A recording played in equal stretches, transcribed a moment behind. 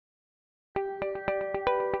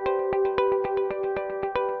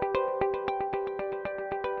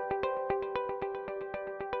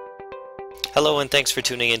Hello and thanks for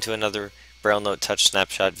tuning in to another BrailleNote Touch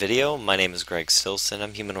snapshot video. My name is Greg Stilson.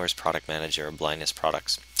 I'm HumanWare's product manager of blindness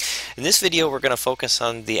products. In this video we're going to focus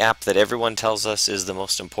on the app that everyone tells us is the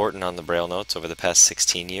most important on the BrailleNotes over the past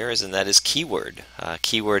 16 years, and that is Keyword.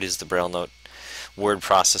 Keyword is the BrailleNote word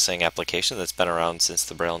processing application that's been around since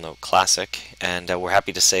the BrailleNote Classic, and we're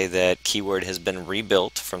happy to say that Keyword has been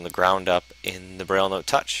rebuilt from the ground up in the BrailleNote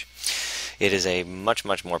Touch. It is a much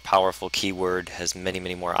more powerful keyword, has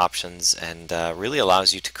many more options, and really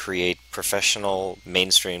allows you to create professional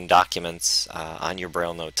mainstream documents on your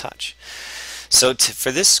BrailleNote Touch. So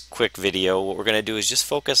for this quick video, what we're going to do is just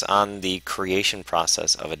focus on the creation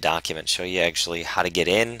process of a document, show you actually how to get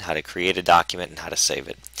in, how to create a document, and how to save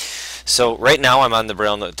it. So right now I'm on the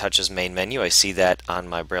BrailleNote Touch's main menu. I see that on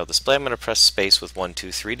my Braille display. I'm going to press space with 1,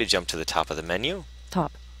 2, 3 to jump to the top of the menu.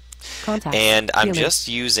 Top. Contact. And I'm just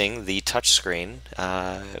using the touch screen,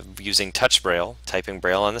 using Touch Braille, typing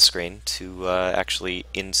Braille on the screen to actually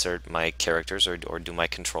insert my characters or do my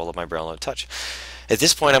control of my BrailleNote Touch. At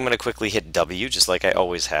this point I'm going to quickly hit W, just like I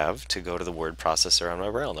always have, to go to the word processor on my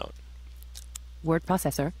BrailleNote. Word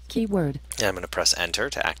processor, keyword. And I'm going to press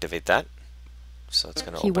Enter to activate that. So it's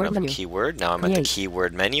going to Keyword open up menu. Keyword. Now I'm Create. at the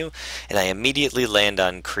Keyword menu, and I immediately land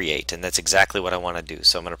on Create, and that's exactly what I want to do.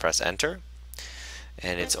 So I'm going to press Enter.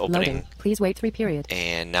 And it's opening. Loading. Please wait 3 period.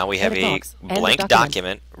 And now we have Edit a box. End blank of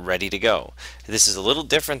document ready to go. This is a little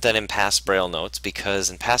different than in past Braille Notes, because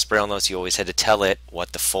in past Braille Notes you always had to tell it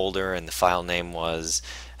what the folder and the file name was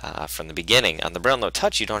from the beginning. On the BrailleNote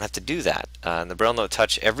Touch you don't have to do that. On the BrailleNote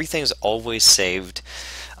Touch everything's always saved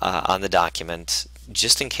on the document.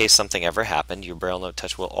 Just in case something ever happened, your BrailleNote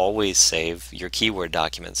Touch will always save your keyword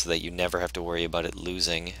document so that you never have to worry about it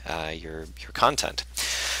losing your content.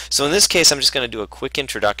 So in this case, I'm just going to do a quick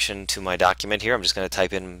introduction to my document here. I'm just going to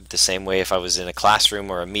type in the same way if I was in a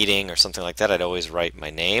classroom or a meeting or something like that. I'd always write my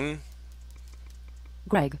name.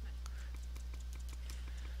 Greg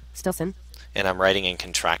Stilson. And I'm writing in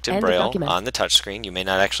contracted End of Braille document. on the touch screen. You may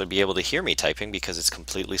not actually be able to hear me typing because it's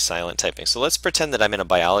completely silent typing. So let's pretend that I'm in a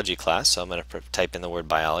biology class. So I'm going to type in the word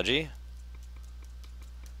biology.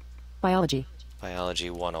 Biology. Biology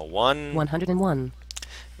 101. 101.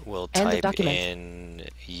 We'll End of type document. in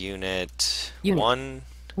unit 1.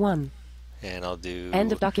 1. and I'll do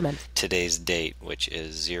End of document. today's date, which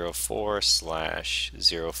is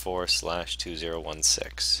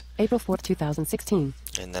 04/04/2016. April 4th, 2016.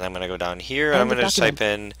 And then I'm going to go down here and End I'm of going to document. type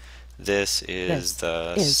in this is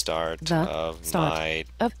the start of my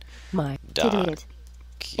my document.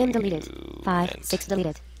 Deleted. 5, 6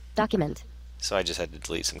 deleted. Document. So I just had to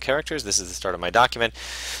delete some characters. This is the start of my document.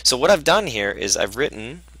 So what I've done here is I've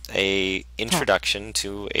written a introduction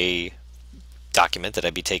to a document that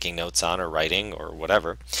I'd be taking notes on or writing or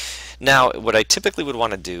whatever. Now what I typically would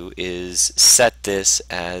want to do is set this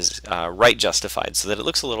as write justified so that it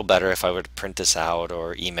looks a little better if I were to print this out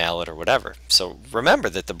or email it or whatever. So remember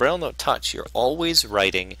that the BrailleNote Touch, you're always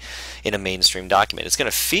writing in a mainstream document. It's going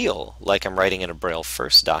to feel like I'm writing in a Braille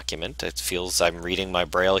first document. It feels I'm reading my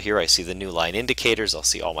Braille here. I see the new line indicators. I'll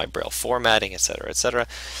see all my Braille formatting, etc., etc.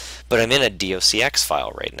 But I'm in a docx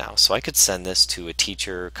file right now, so I could send this to a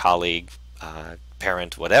teacher, colleague,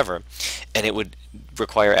 parent, whatever, and it would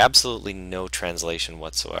require absolutely no translation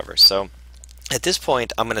whatsoever. So at this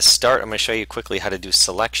point I'm going to show you quickly how to do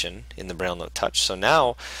selection in the BrailleNote Touch. So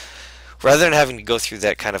now rather than having to go through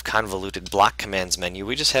that kind of convoluted block commands menu,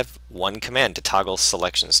 we just have one command to toggle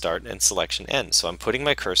selection start and selection end. So I'm putting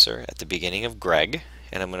my cursor at the beginning of Greg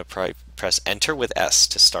and I'm going to press enter with S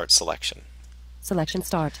to start selection. Selection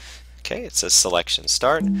start. Okay, it says selection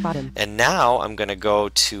start. Bottom. And now I'm going to go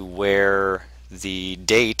to where the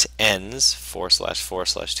date ends,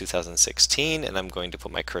 4/4/2016, and I'm going to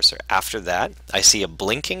put my cursor after that. I see a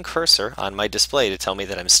blinking cursor on my display to tell me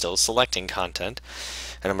that I'm still selecting content,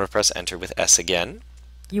 and I'm going to press enter with S again.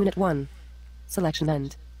 Unit 1. Selection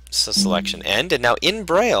end. So selection end, and now in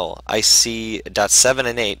Braille I see dots 7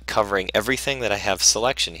 and 8 covering everything that I have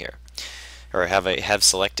selection here, or have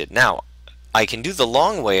selected. Now I can do the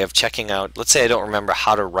long way of checking out, let's say I don't remember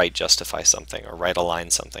how to write justify something or write align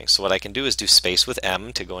something. So what I can do is do space with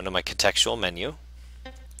M to go into my contextual menu.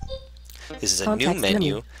 This is a new Context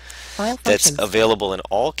menu File that's functions. available in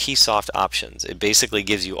all Keysoft options. It basically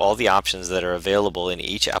gives you all the options that are available in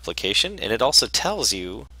each application, and it also tells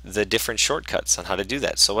you the different shortcuts on how to do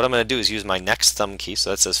that. So what I'm going to do is use my next thumb key, so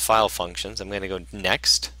that says file functions. I'm going to go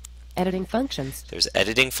next. Editing functions. There's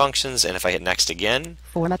editing functions, and if I hit next again,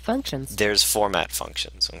 Format functions. there's format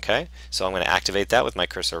functions. Okay, so I'm going to activate that with my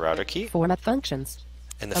cursor router key, Format functions.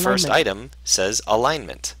 and the first Alignment. item says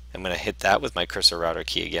alignment. I'm going to hit that with my cursor router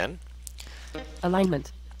key again.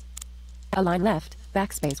 Alignment. Align left.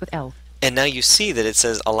 Backspace with L. And now you see that it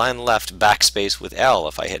says align left backspace with L.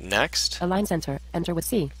 If I hit next, Align center, enter with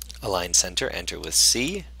C. align center, enter with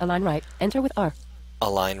C. Align right, enter with R.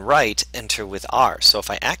 Align right, enter with R. So if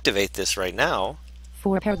I activate this right now,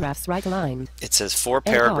 4 paragraphs right aligned. it says 4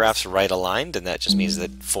 Edit paragraphs right aligned, and that just means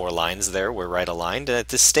that 4 lines there were right aligned. And at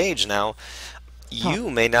this stage now, you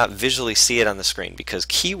may not visually see it on the screen because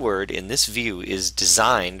keyword in this view is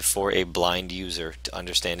designed for a blind user to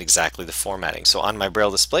understand exactly the formatting. So on my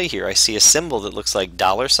Braille display here, I see a symbol that looks like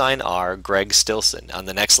 $R Greg Stilson. On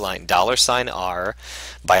the next line, $R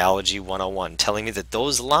Biology 101, telling me that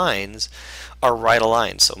those lines are right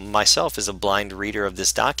aligned. So myself as a blind reader of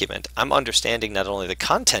this document, I'm understanding not only the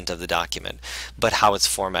content of the document, but how it's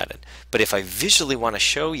formatted. But if I visually want to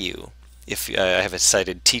show you, if I have a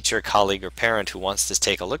sighted teacher, colleague, or parent who wants to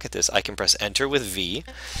take a look at this, I can press enter with V,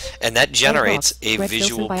 and that generates a Greg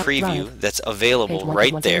visual Stilson preview that's available Page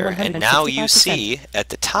right there. And now you 165%. see at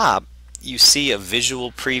the top, you see a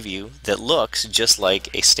visual preview that looks just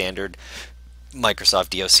like a standard Microsoft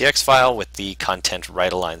docx file with the content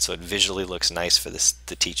right aligned, so it visually looks nice for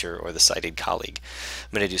the teacher or the sighted colleague.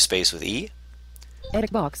 I'm going to do space with E,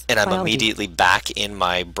 Edit box. and I'm Biology. immediately back in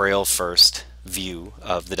my Braille first view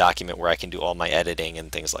of the document where I can do all my editing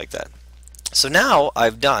and things like that. So now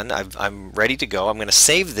I'm ready to go. I'm going to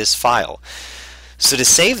save this file. So to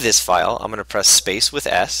save this file, I'm going to press space with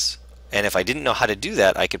S, and if I didn't know how to do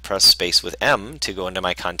that, I could press space with M to go into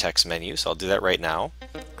my context menu. So I'll do that right now.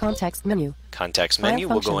 Context menu. Context File menu,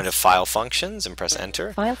 we'll go functions. into File Functions and press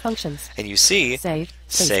Enter. File functions. And you see Save.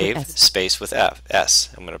 Save with S. space with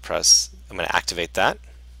S. I'm going to activate that.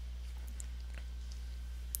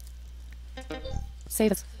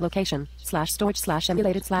 Save as location /storage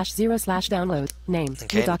 /emulated /0 /download name.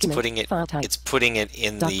 Okay, New and document. File type. it's putting it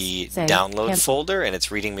in Docs, the save, download cancel. folder, and it's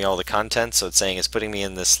reading me all the content, so it's saying it's putting me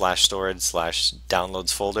in the /storage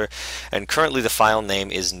 /downloads folder, and currently the file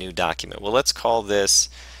name is new document. Well, let's call this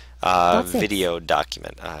Docx. video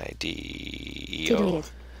document, To IDEO, delete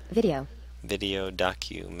it. Video. video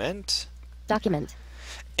document. Document.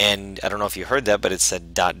 And I don't know if you heard that, but it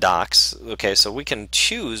said .docx. Okay, so we can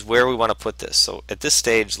choose where we want to put this. So at this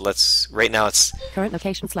stage, right now it's Current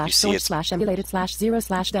location see /storage /emulated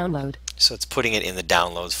 /0 /download. So it's putting it in the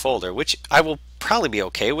downloads folder, which I will probably be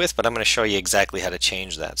okay with, but I'm going to show you exactly how to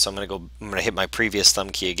change that. So I'm going to hit my previous thumb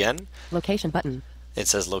key again. Location button. It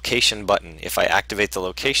says location button. If I activate the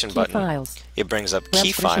location Key button, files. it brings up Web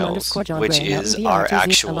key Traditional files, _ John which Gray, is Mountain our VR,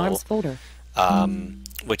 actual Alarms folder.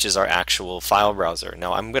 file browser.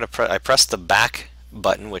 Now I'm going to I press the back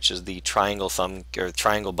button, which is the triangle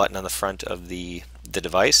button on the front of the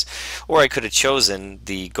device, or I could have chosen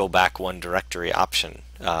the go back one directory option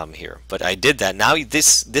here, but I did that. Now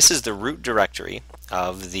this is the root directory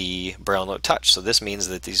of the BrailleNote Touch, so this means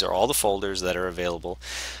that these are all the folders that are available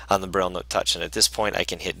on the BrailleNote Touch, and at this point I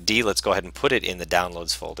can hit D. Let's go ahead and put it in the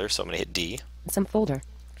downloads folder, so I'm going to hit D. Some folder.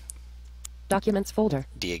 Documents folder.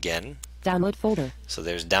 D again. Download folder. So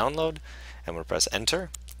there's download. I'm going to press enter,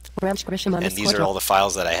 Branch Grisham and these are all the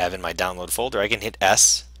files that I have in my download folder. I can hit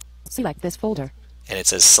S, Select this folder. and it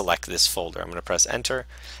says select this folder. I'm going to press enter,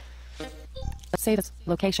 Save as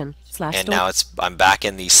location and now I'm back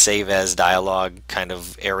in the save as dialog kind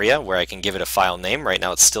of area where I can give it a file name. Right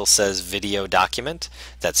now it still says video document.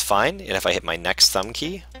 That's fine. And if I hit my next thumb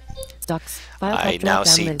key, Docx. File I type now drop-down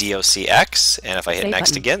see list. docx, and if I hit Save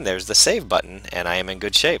next button. again, there's the save button, and I am in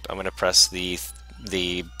good shape. I'm going to press the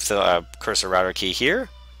cursor router key here,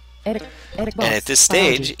 Edit box. and at this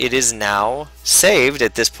Biology. stage it is now saved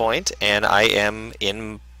at this point, and I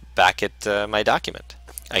am back at my document.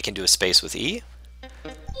 I can do a space with E,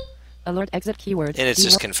 Alert exit keyword. and it's D-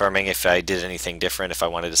 just confirming if I did anything different. If I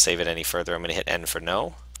wanted to save it any further, I'm going to hit N for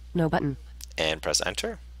no, No button. and press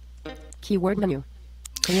enter, Keyword menu.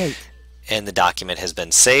 Create. and the document has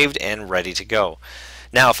been saved and ready to go.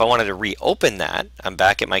 Now if I wanted to reopen that, I'm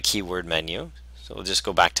back at my keyword menu. So we'll just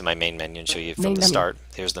go back to my main menu and show you from Main the menu. start.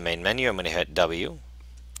 Here's the main menu. I'm going to hit W,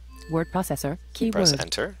 Word processor. press Keyword.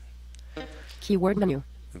 enter. Keyword menu.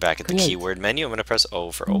 Back at the Create. keyword menu, I'm going to press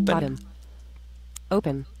O for open, Bottom.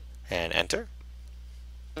 Open. and enter.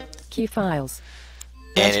 Key files.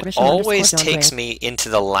 And Branch it Grisham always _ John takes Gray. me into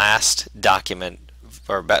the last document,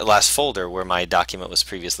 or last folder where my document was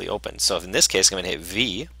previously opened. So in this case, I'm going to hit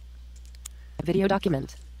V, Video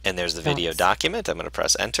document. and there's the video Docs. document. I'm going to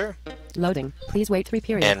press enter, Loading. Please wait 3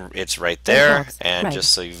 period. and it's right there. Docs. And Right.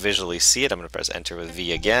 just so you visually see it, I'm going to press enter with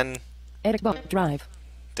V again. Edit box. Drive.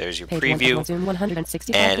 There's your Page preview. 1 zoom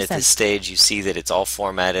 165%. And at this stage you see that it's all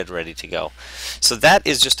formatted, ready to go. So that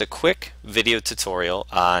is just a quick video tutorial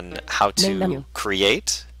on how Main menu. to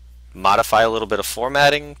create, modify a little bit of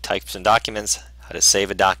formatting, types and documents, how to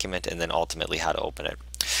save a document, and then ultimately how to open it.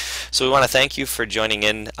 So we want to thank you for joining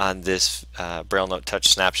in on this BrailleNote Touch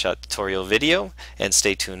snapshot tutorial video, and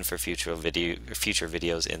stay tuned for future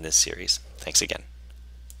videos in this series. Thanks again.